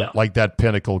are like that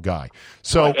pinnacle guy.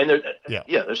 So right. And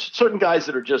there's certain guys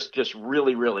that are just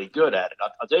really, really good at it.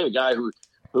 I'll tell you a guy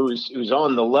who's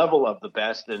on the level of the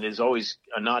best and is always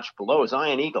a notch below is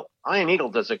Ian Eagle. Ian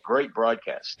Eagle does a great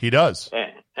broadcast. He does.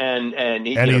 And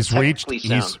he's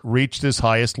reached his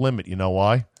highest limit. You know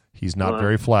why? He's not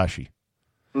very flashy.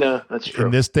 No, that's true.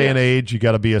 In this day and age, you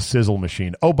got to be a sizzle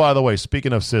machine. Oh, by the way,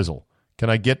 speaking of sizzle, can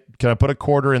I put a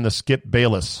quarter in the Skip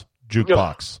Bayless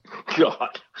jukebox?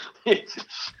 God.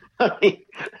 I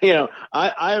mean,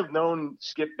 I have known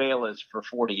Skip Bayless for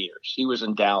 40 years. He was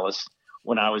in Dallas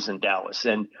when I was in Dallas.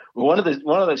 And one of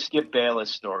the Skip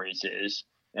Bayless stories is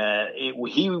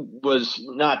he was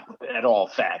not at all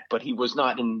fat, but he was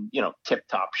not in,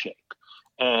 tip-top shape.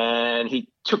 And he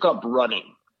took up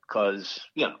running because,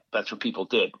 that's what people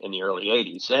did in the early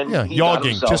 80s. And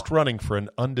jogging, just running for an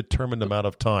undetermined amount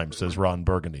of time, says Ron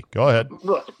Burgundy. Go ahead.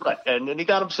 Right. And then he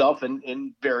got himself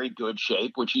in very good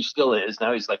shape, which he still is.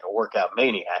 Now he's like a workout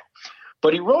maniac.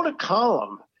 But he wrote a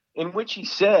column in which he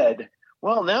said,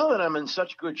 well, now that I'm in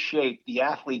such good shape, the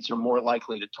athletes are more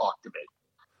likely to talk to me.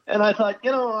 And I thought,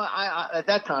 I at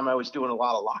that time I was doing a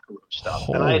lot of locker room stuff.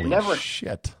 Holy and I had never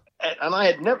shit. And I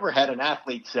had never had an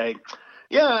athlete say,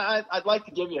 yeah, I'd like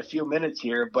to give you a few minutes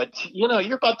here, but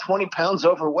you're about 20 pounds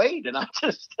overweight, and I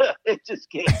just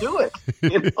can't do it.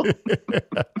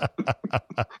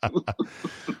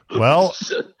 Well,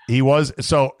 he was.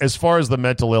 So as far as the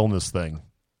mental illness thing,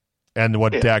 and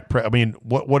what Dak, I mean,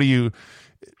 what do you?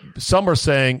 Some are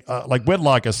saying, like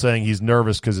Whitlock is saying, he's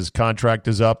nervous because his contract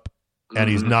is up, and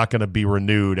he's not going to be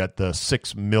renewed at the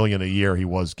 $6 million a year he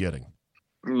was getting.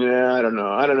 Yeah, I don't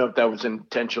know. I don't know if that was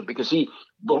intentional because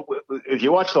if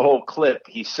you watch the whole clip,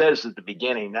 he says at the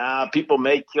beginning, people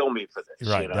may kill me for this.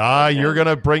 Right. You're going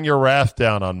to bring your wrath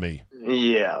down on me.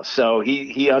 Yeah. So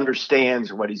he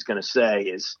understands what he's going to say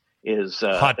is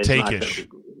hot take-ish.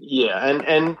 Yeah.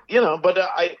 And but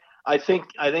I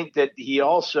think that he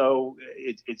also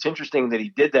it's interesting that he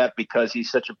did that because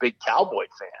he's such a big Cowboy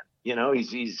fan. You know,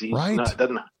 he's Right. not,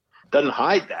 doesn't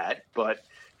hide that, but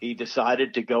he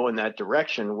decided to go in that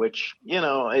direction, which, you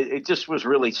know, it just was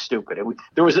really stupid.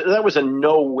 That was a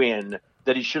no-win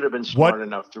that he should have been smart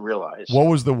enough to realize. What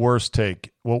was the worst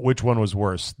take? Well, which one was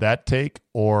worse, that take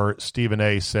or Stephen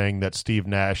A. saying that Steve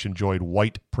Nash enjoyed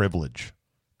white privilege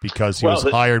because he was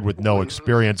hired with no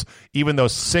experience, even though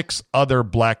 6 other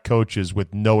black coaches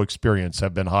with no experience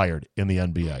have been hired in the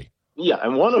NBA? Yeah,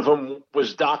 and one of them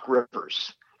was Doc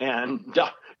Rivers. And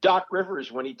Doc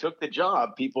Rivers, when he took the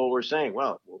job, people were saying,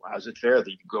 well, how's it fair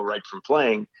that you go right from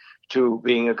playing to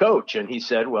being a coach? And he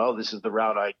said, well, this is the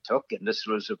route I took, and this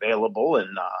was available,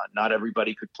 and not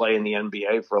everybody could play in the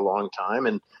NBA for a long time,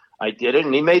 and I did it,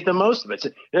 and he made the most of it.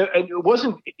 And it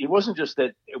wasn't just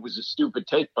that it was a stupid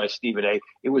take by Stephen A.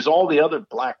 It was all the other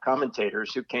black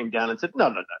commentators who came down and said,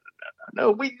 no,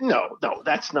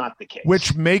 that's not the case.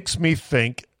 Which makes me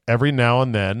think every now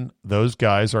and then those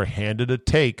guys are handed a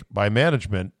take by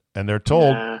management, and they're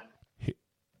told,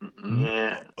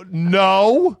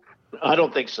 no. I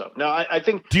don't think so. No, I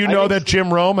think. Do you know that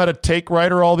Jim Rome had a take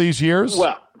writer all these years?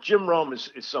 Well, Jim Rome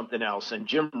is something else, and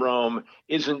Jim Rome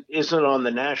isn't on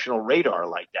the national radar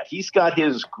like that. He's got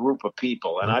his group of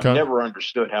people, and I've never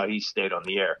understood how he stayed on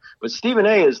the air. But Stephen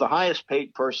A. is the highest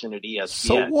paid person at ESPN.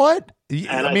 So what?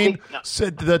 And I mean,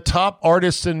 the top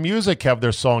artists in music have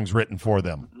their songs written for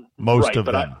them. Most of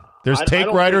them. There's take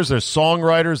writers, there's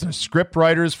songwriters, there's script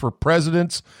writers for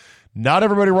presidents. Not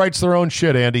everybody writes their own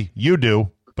shit, Andy. You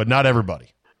do, but not everybody.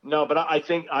 No, but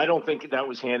I don't think that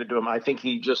was handed to him. I think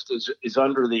he just is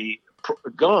under the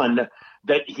gun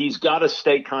that he's got to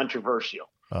stay controversial.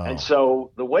 Oh. And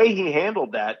so the way he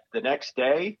handled that the next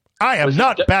day, I am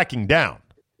not backing down.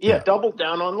 Yeah, doubled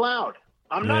down on loud.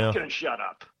 I'm not going to shut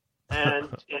up. And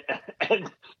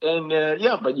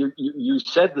but you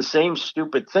said the same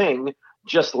stupid thing,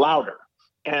 just louder.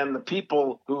 And the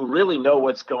people who really know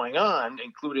what's going on,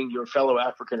 including your fellow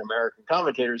African-American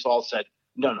commentators, all said,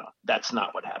 no, that's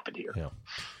not what happened here.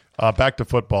 Yeah. Back to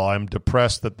football. I'm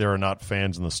depressed that there are not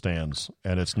fans in the stands,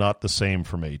 and it's not the same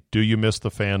for me. Do you miss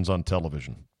the fans on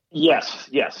television? Yes.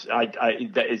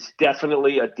 It's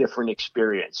definitely a different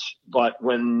experience. But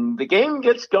when the game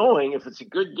gets going, if it's a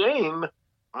good game,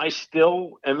 I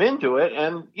still am into it.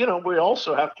 And, you know, we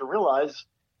also have to realize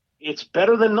it's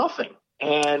better than nothing.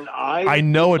 And I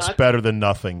know it's better than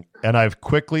nothing. And I've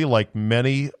quickly, like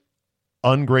many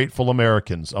ungrateful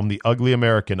Americans, I'm the ugly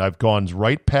American, I've gone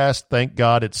right past, thank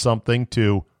God it's something,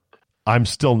 to I'm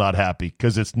still not happy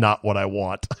because it's not what I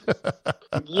want.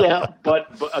 Yeah, but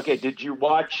okay, did you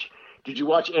watch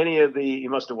any of you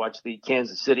must have watched the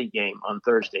Kansas City game on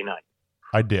Thursday night.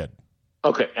 I did.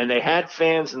 Okay, and they had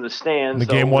fans in the stands. And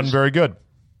the game wasn't very good.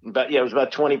 But it was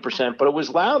about 20%, but it was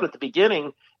loud at the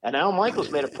beginning, and Al Michaels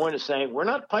made a point of saying, we're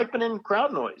not piping in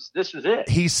crowd noise. This is it.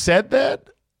 He said that?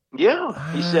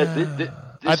 Yeah, he said this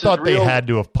I thought they had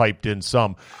to have piped in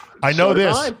some. I know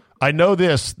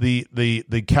this.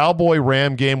 The Cowboy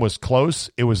Ram game was close.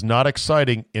 It was not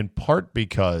exciting, in part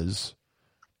because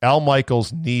Al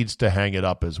Michaels needs to hang it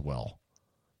up as well.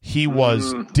 He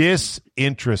was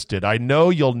disinterested. I know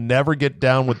you'll never get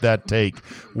down with that take.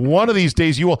 One of these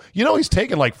days you will. You know, he's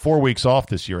taken like 4 weeks off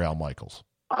this year, Al Michaels.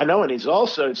 I know, and he's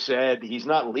also said he's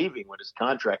not leaving when his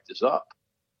contract is up.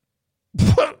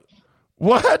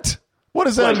 What? What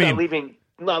does that mean?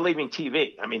 Not leaving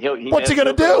TV. I mean, what's he going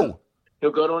to do?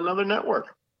 He'll go to another network.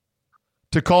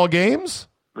 To call games?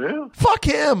 Yeah. Fuck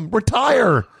him.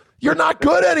 Retire. You're not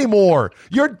good anymore.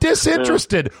 You're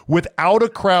disinterested. Yeah. Without a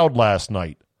crowd last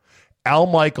night, Al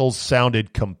Michaels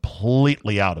sounded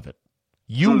completely out of it.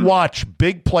 You watch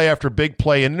big play after big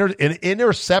play, an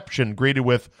interception greeted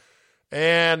with,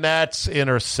 and that's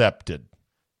intercepted.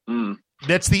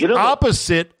 That's the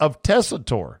opposite of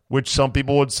Tessitore, which some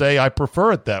people would say I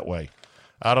prefer it that way.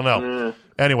 I don't know.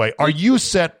 Anyway, are you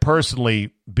set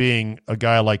personally, being a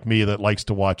guy like me that likes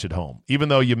to watch at home? Even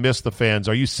though you miss the fans,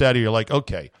 are you set or you're like,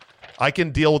 okay, I can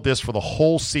deal with this for the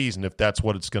whole season if that's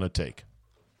what it's going to take?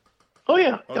 Oh,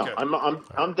 yeah. Okay. No,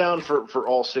 I'm down for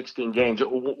all 16 games.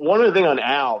 One other thing on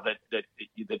Al that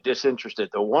disinterested,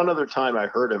 the one other time I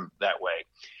heard him that way,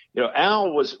 you know,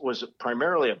 Al was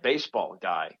primarily a baseball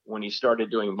guy when he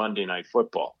started doing Monday Night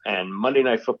Football. And Monday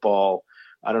Night Football,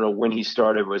 I don't know when he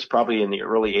started, was probably in the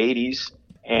early 80s.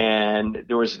 And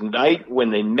there was a night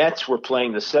when the Mets were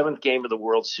playing the 7th game of the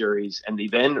World Series, and the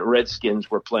then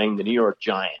Redskins were playing the New York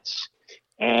Giants.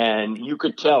 And you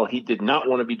could tell he did not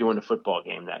want to be doing a football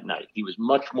game that night. He was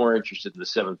much more interested in the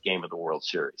 7th game of the World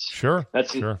Series. Sure.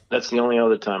 That's the only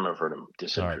other time I've heard him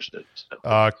disinterested.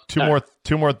 Right.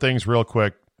 Two more things real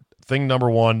quick. thing number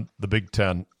one, the Big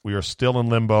Ten. We are still in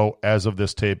limbo as of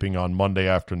this taping on Monday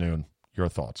afternoon. Your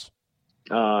thoughts?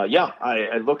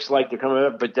 It looks like they're coming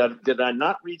up. But did I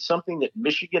not read something that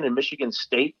Michigan and Michigan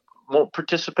State won't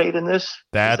participate in this?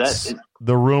 That's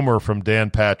the rumor from Dan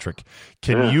Patrick.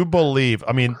 Can you believe?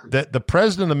 I mean, the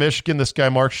president of Michigan, this guy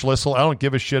Mark Schlissel, I don't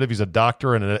give a shit if he's a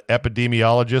doctor and an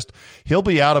epidemiologist. He'll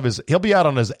be out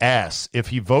on his ass if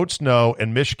he votes no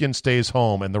and Michigan stays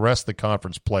home and the rest of the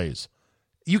conference plays.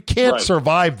 You can't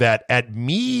survive that at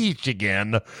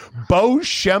Michigan. Bo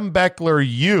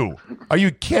Schembechler, are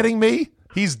you kidding me?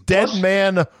 He's dead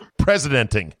man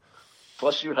presidenting.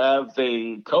 Plus, you have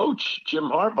the coach, Jim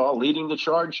Harbaugh, leading the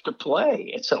charge to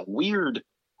play. It's a weird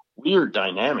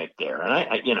dynamic there.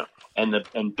 And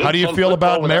how do you feel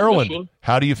about Maryland?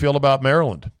 How do you feel about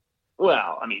Maryland?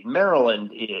 Well, I mean, Maryland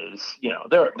is,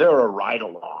 they're a ride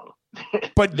along.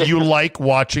 But you like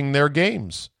watching their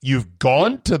games. You've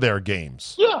gone to their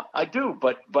games. Yeah, I do.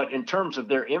 But in terms of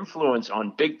their influence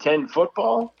on Big Ten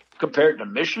football compared to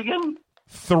Michigan,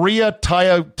 Thria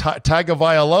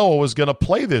Tagovailoa was going to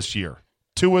play this year.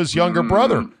 Tua's younger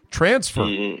brother transfer.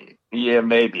 Yeah,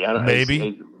 maybe. I don't know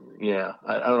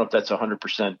if that's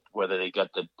 100% whether they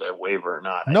got the waiver or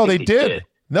not. No, they did.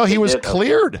 No, he was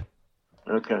cleared.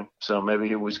 Okay, so maybe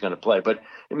he was going to play, but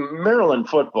Maryland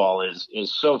football is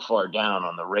so far down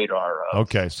on the radar.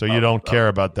 Okay, so you don't care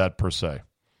about that per se.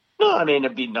 No, I mean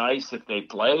it'd be nice if they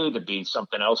played. It'd be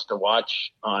something else to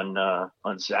watch on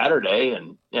Saturday,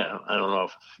 and I don't know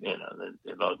if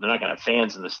they're not going to have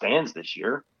fans in the stands this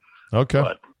year. Okay,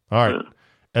 but, all right,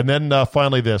 and then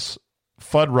finally this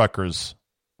Fuddruckers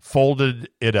folded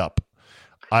it up.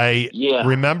 I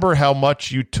remember how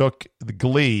much you took the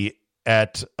glee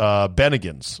at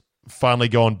Bennigan's finally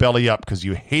going belly up because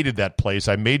you hated that place.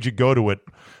 I made you go to it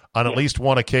on at least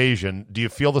one occasion. Do you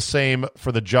feel the same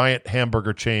for the giant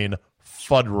hamburger chain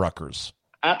Fuddruckers?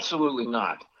 Absolutely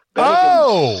not.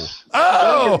 Bennigan's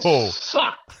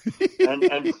suck. and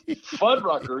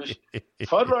Fuddruckers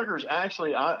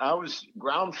actually, I was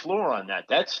ground floor on that.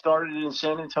 That started in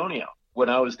San Antonio when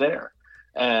I was there,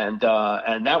 and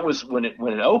that was when it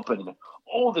opened.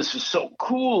 Oh, this is so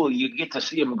cool. You get to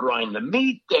see them grind the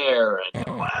meat there. And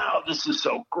wow, this is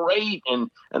so great.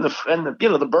 And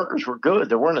the burgers were good.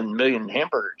 There weren't a million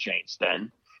hamburger chains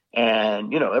then.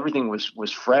 And, everything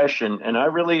was fresh. And I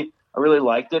really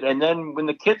liked it. And then when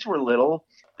the kids were little,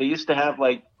 they used to have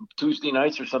like Tuesday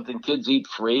nights or something, kids eat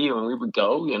free. And we would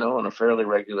go, on a fairly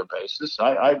regular basis.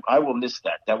 I will miss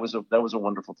that. That was a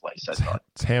wonderful place, I thought.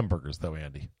 It's hamburgers though,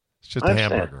 Andy. It's just a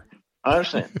hamburger. I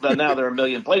understand. But now there are a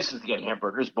million places to get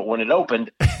hamburgers, but when it opened,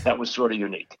 that was sort of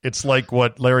unique. It's like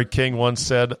what Larry King once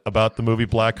said about the movie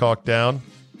Black Hawk Down.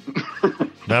 Remember?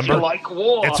 If you like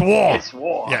war, it's war. It's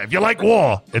war. Yeah, if you like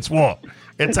war, it's war.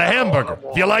 It's a hamburger.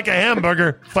 If you like a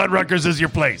hamburger, Fuddruckers is your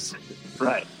place.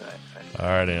 Right. All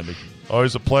right, Andy.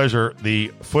 Always a pleasure. The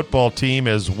football team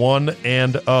is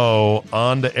 1-0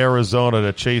 on to Arizona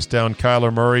to chase down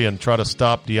Kyler Murray and try to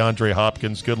stop DeAndre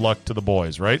Hopkins. Good luck to the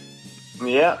boys, right?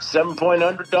 Yeah, 7-point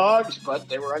underdogs, but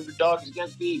they were underdogs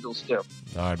against the Eagles, too.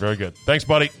 All right, very good. Thanks,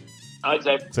 buddy. All right,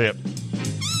 Dave. See ya.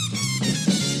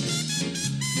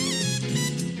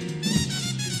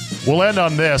 We'll end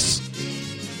on this.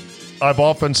 I've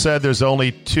often said there's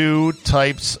only two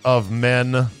types of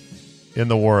men in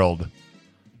the world.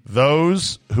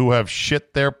 Those who have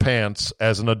shit their pants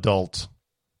as an adult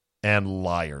and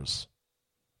liars.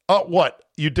 Oh, what?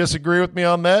 You disagree with me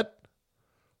on that?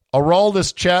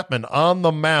 Aroldis Chapman on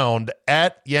the mound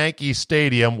at Yankee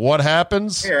Stadium. What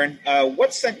happens? Aaron,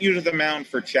 what sent you to the mound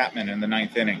for Chapman in the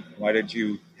ninth inning? Why did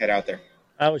you head out there?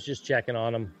 I was just checking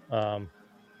on him.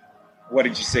 What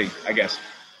did you see, I guess?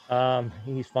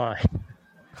 He's fine.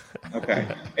 Okay.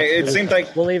 It seemed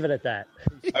like... We'll leave it at that.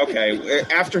 Okay.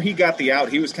 After he got the out,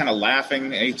 he was kind of laughing,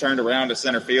 and he turned around to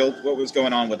center field. What was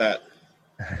going on with that?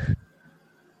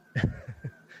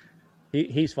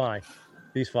 He's fine.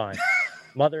 He's fine.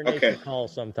 Mother Nature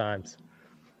calls sometimes.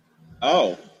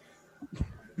 Oh.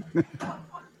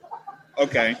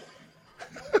 Okay.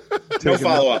 No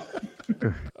follow-up.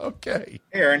 Okay.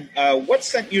 Aaron, what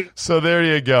sent you... So there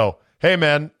you go. Hey,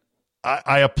 man,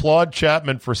 I applaud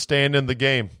Chapman for staying in the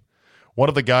game. One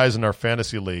of the guys in our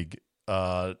fantasy league,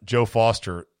 Joe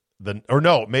Foster,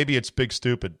 maybe it's Big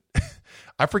Stupid.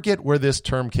 I forget where this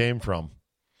term came from,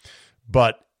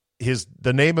 but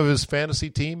the name of his fantasy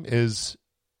team is...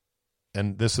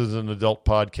 And this is an adult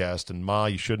podcast, and Ma,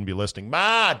 you shouldn't be listening.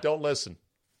 Ma, don't listen.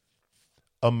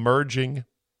 Emerging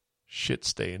shit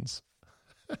stains.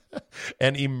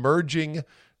 An emerging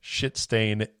shit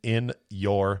stain in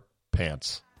your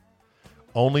pants.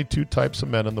 Only two types of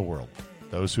men in the world.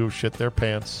 Those who have shit their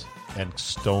pants and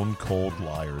stone cold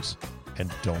liars.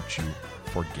 And don't you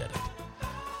forget it.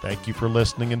 Thank you for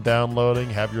listening and downloading.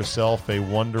 Have yourself a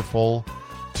wonderful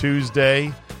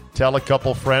Tuesday. Tell a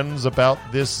couple friends about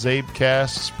this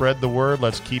Zabecast. Spread the word.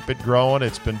 Let's keep it growing.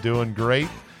 It's been doing great.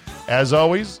 As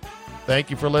always,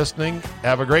 thank you for listening.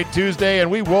 Have a great Tuesday,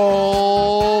 and we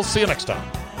will see you next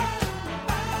time.